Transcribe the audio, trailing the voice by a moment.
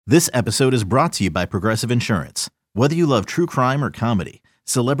This episode is brought to you by Progressive Insurance. Whether you love true crime or comedy,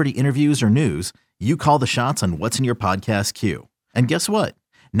 celebrity interviews or news, you call the shots on what's in your podcast queue. And guess what?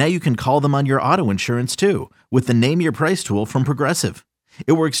 Now you can call them on your auto insurance too with the Name Your Price tool from Progressive.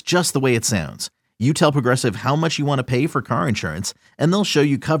 It works just the way it sounds. You tell Progressive how much you want to pay for car insurance, and they'll show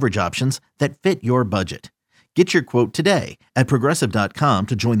you coverage options that fit your budget. Get your quote today at Progressive.com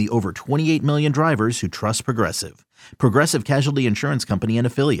to join the over 28 million drivers who trust Progressive. Progressive Casualty Insurance Company and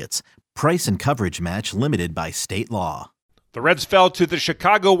Affiliates. Price and coverage match limited by state law. The Reds fell to the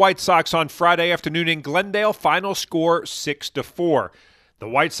Chicago White Sox on Friday afternoon in Glendale. Final score 6-4. The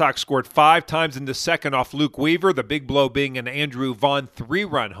White Sox scored 5 times in the second off Luke Weaver, the big blow being an Andrew Vaughn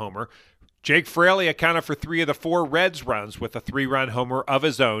 3-run homer. Jake Fraley accounted for 3 of the 4 Reds runs with a 3-run homer of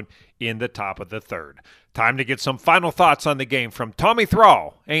his own in the top of the third. Time to get some final thoughts on the game from Tommy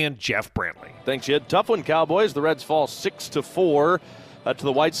Thrall and Jeff Brantley. Thanks, Jed. Tough one, Cowboys. The Reds fall 6-4 to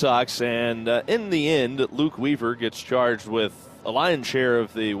the White Sox, and in the end, Luke Weaver gets charged with a lion's share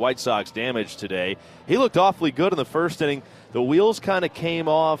of the White Sox damage today. He looked awfully good in the first inning. The wheels kind of came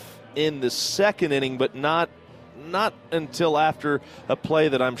off in the second inning, but not until after a play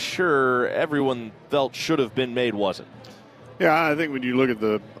that I'm sure everyone felt should have been made wasn't. Yeah, I think when you look at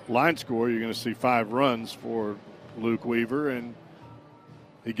the line score, you're going to see 5 runs for Luke Weaver, and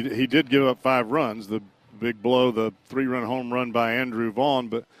he did give up 5 runs. The big blow, the 3-run home run by Andrew Vaughn,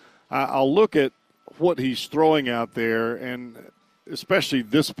 but I'll look at what he's throwing out there, and especially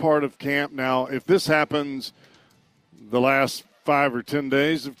this part of camp. Now, if this happens the last 5 or 10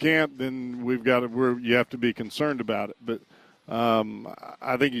 days of camp, then you have to be concerned about it. But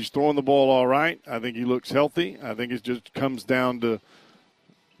I think he's throwing the ball all right. I think he looks healthy. I think it just comes down to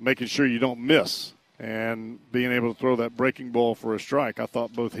making sure you don't miss and being able to throw that breaking ball for a strike. I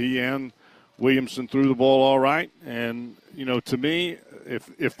thought both he and Williamson threw the ball all right. And, to me,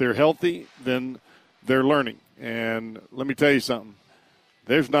 if they're healthy, then they're learning. And let me tell you something.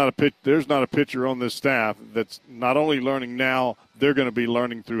 There's not a pitcher on this staff that's not only learning now, they're going to be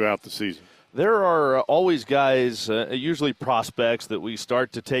learning throughout the season. There are always guys, usually prospects, that we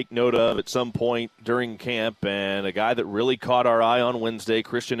start to take note of at some point during camp, and a guy that really caught our eye on Wednesday,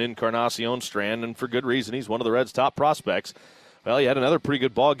 Christian Encarnacion Strand, and for good reason. He's one of the Reds' top prospects. Well, he had another pretty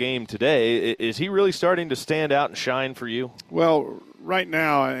good ball game today. Is he really starting to stand out and shine for you? Well, right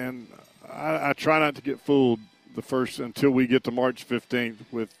now, and I try not to get fooled until we get to March 15th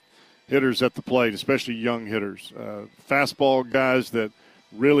with hitters at the plate, especially young hitters. Fastball guys that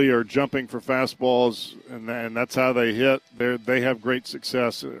really are jumping for fastballs, and that's how they hit. They have great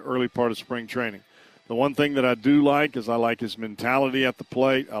success in the early part of spring training. The one thing that I do like is I like his mentality at the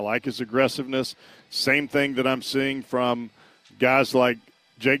plate. I like his aggressiveness. Same thing that I'm seeing from guys like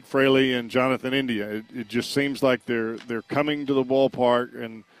Jake Fraley and Jonathan India. It just seems like they're coming to the ballpark,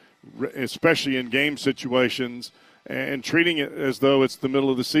 and especially in game situations, and treating it as though it's the middle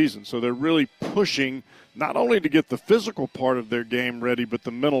of the season. So they're really pushing not only to get the physical part of their game ready, but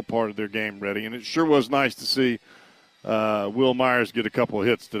the mental part of their game ready. And it sure was nice to see Will Myers get a couple of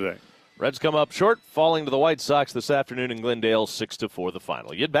hits today. Reds come up short, falling to the White Sox this afternoon in Glendale, 6-4 the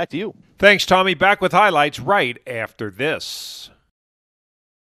final. Yid, back to you. Thanks, Tommy. Back with highlights right after this.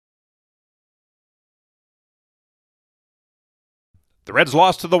 The Reds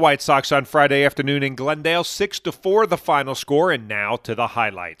lost to the White Sox on Friday afternoon in Glendale, 6-4 the final score, and now to the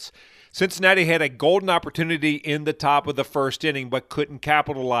highlights. Cincinnati had a golden opportunity in the top of the first inning, but couldn't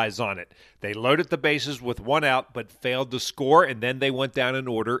capitalize on it. They loaded the bases with 1 out, but failed to score, and then they went down in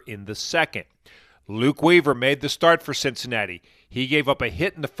order in the second. Luke Weaver made the start for Cincinnati. He gave up a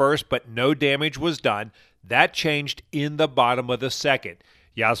hit in the first, but no damage was done. That changed in the bottom of the second.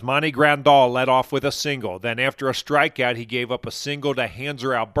 Yasmani Grandal led off with a single. Then after a strikeout, he gave up a single to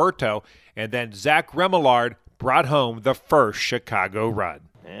Hanser Alberto, and then Zach Remillard brought home the first Chicago run.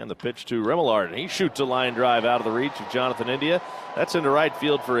 And the pitch to Remillard. He shoots a line drive out of the reach of Jonathan India. That's into right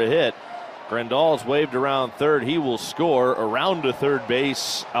field for a hit. Grandal's waved around third. He will score around to third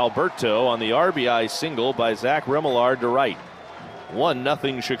base. Alberto on the RBI single by Zach Remillard to right.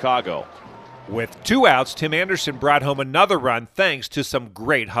 1-0 Chicago. With 2 outs, Tim Anderson brought home another run thanks to some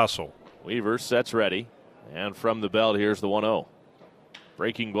great hustle. Weaver sets ready. And from the belt, here's the 1-0.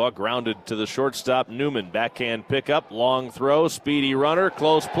 Breaking ball grounded to the shortstop, Newman. Backhand pickup, long throw, speedy runner,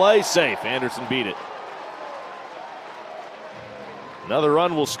 close play, safe. Anderson beat it. Another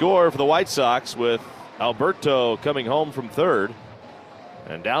run will score for the White Sox with Alberto coming home from third.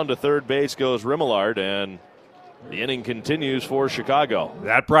 And down to third base goes Remillard, and the inning continues for Chicago.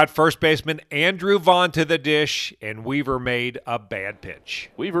 That brought first baseman Andrew Vaughn to the dish, and Weaver made a bad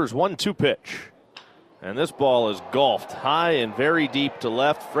pitch. Weaver's 1-2 pitch. And this ball is golfed high and very deep to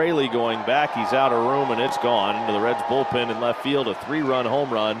left. Fraley going back. He's out of room, and it's gone into the Reds bullpen in left field. A 3-run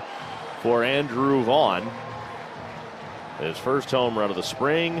home run for Andrew Vaughn. His first home run of the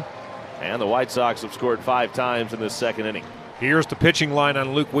spring. And the White Sox have scored 5 times in this second inning. Here's the pitching line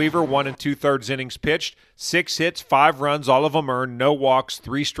on Luke Weaver. 1 2/3 innings pitched, 6 hits, 5 runs, all of them earned, no walks,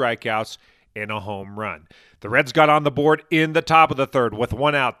 3 strikeouts, and a home run. The Reds got on the board in the top of the third with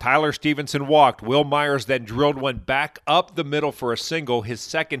 1 out. Tyler Stevenson walked. Will Myers then drilled one back up the middle for a single, his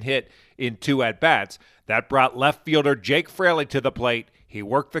second hit in 2 at-bats. That brought left fielder Jake Fraley to the plate. He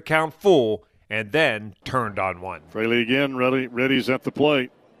worked the count full and then turned on one. Fraley again, ready's at the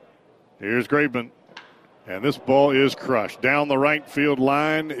plate. Here's Graveman. And this ball is crushed. Down the right field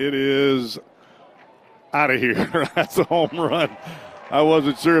line, it is out of here. That's a home run. I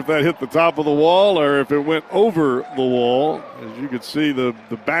wasn't sure if that hit the top of the wall or if it went over the wall. As you can see, the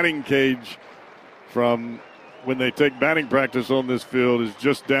batting cage from when they take batting practice on this field is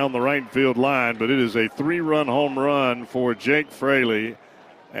just down the right field line. But it is a 3-run home run for Jake Fraley.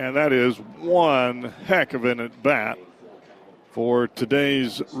 And that is one heck of an at-bat for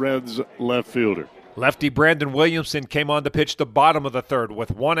today's Reds left fielder. Lefty Brandon Williamson came on to pitch the bottom of the third.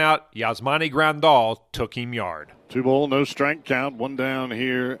 With 1 out, Yasmani Grandal took him yard. 2 ball, no strike count. 1 down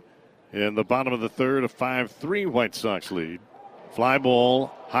here in the bottom of the third. A 5-3 White Sox lead. Fly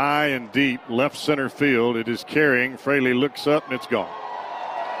ball high and deep left center field. It is carrying. Fraley looks up and it's gone.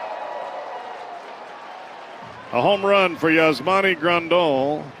 A home run for Yasmani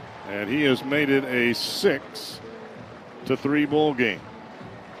Grandal, and he has made it a 6-3 ball game.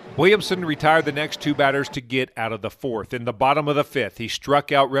 Williamson retired the next 2 batters to get out of the fourth. In the bottom of the fifth, he struck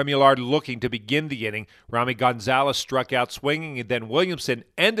out Remillard looking to begin the inning. Rami Gonzalez struck out swinging, and then Williamson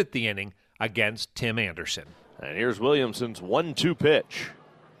ended the inning against Tim Anderson. And here's Williamson's 1-2 pitch.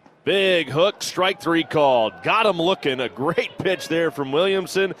 Big hook, strike 3 called. Got him looking. A great pitch there from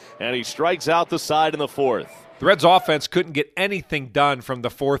Williamson, and he strikes out the side in the fourth. The Reds offense couldn't get anything done from the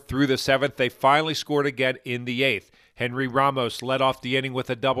fourth through the seventh. They finally scored again in the eighth. Henry Ramos led off the inning with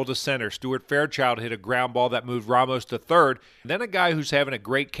a double to center. Stuart Fairchild hit a ground ball that moved Ramos to third. And then a guy who's having a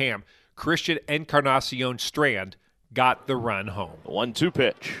great camp, Christian Encarnacion Strand, got the run home. 1-2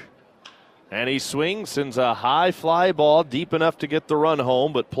 pitch. And he swings, sends a high fly ball deep enough to get the run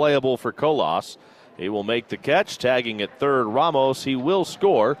home, but playable for Colas. He will make the catch, tagging at third Ramos. He will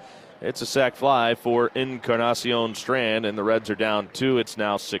score. It's a sac fly for Encarnacion Strand, and the Reds are down 2. It's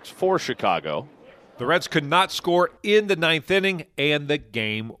now 6-4 Chicago. The Reds could not score in the ninth inning, and the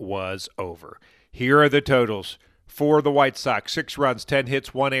game was over. Here are the totals for the White Sox. 6 runs, 10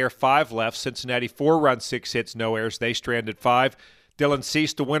 hits, 1 error, 5 left. Cincinnati, 4 runs, 6 hits, no errors. They stranded 5. Dylan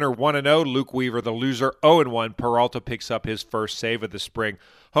Cease, the winner, 1-0. Luke Weaver, the loser, 0-1. Peralta picks up his first save of the spring.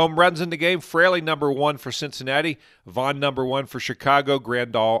 Home runs in the game, Fraley number 1 for Cincinnati. Vaughn number 1 for Chicago.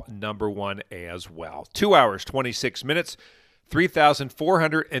 Grandal number 1 as well. 2 hours, 26 minutes.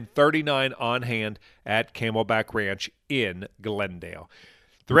 3,439 on hand at Camelback Ranch in Glendale.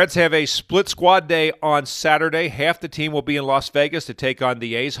 The Reds have a split squad day on Saturday. Half the team will be in Las Vegas to take on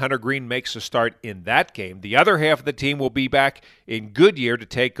the A's. Hunter Green makes a start in that game. The other half of the team will be back in Goodyear to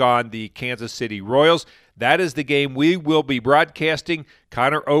take on the Kansas City Royals. That is the game we will be broadcasting.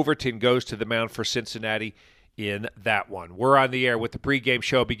 Connor Overton goes to the mound for Cincinnati in that one. We're on the air with the pregame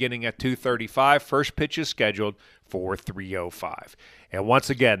show beginning at 2:35. First pitch is scheduled for 3:05. And once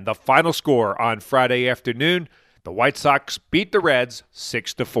again, the final score on Friday afternoon, the White Sox beat the Reds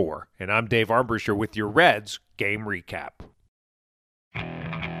 6-4. And I'm Dave Armbruster with your Reds game recap.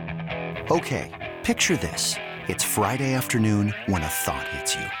 Okay, picture this. It's Friday afternoon when a thought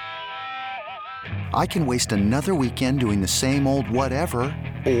hits you. I can waste another weekend doing the same old whatever,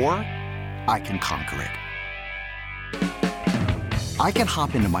 or I can conquer it. I can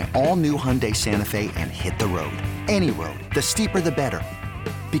hop into my all-new Hyundai Santa Fe and hit the road. Any road. The steeper, the better.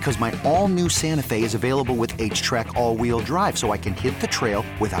 Because my all-new Santa Fe is available with H-Track all-wheel drive, so I can hit the trail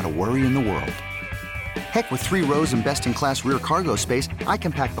without a worry in the world. Heck, with 3 rows and best-in-class rear cargo space, I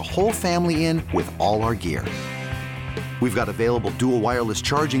can pack the whole family in with all our gear. We've got available dual wireless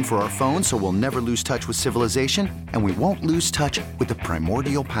charging for our phones, so we'll never lose touch with civilization, and we won't lose touch with the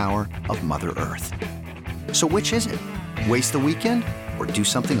primordial power of Mother Earth. So which is it? Waste the weekend or do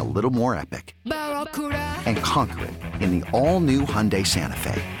something a little more epic? And conquer it in the all-new Hyundai Santa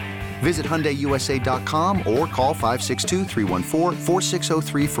Fe. Visit HyundaiUSA.com or call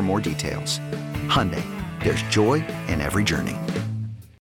 562-314-4603 for more details. Hyundai, there's joy in every journey.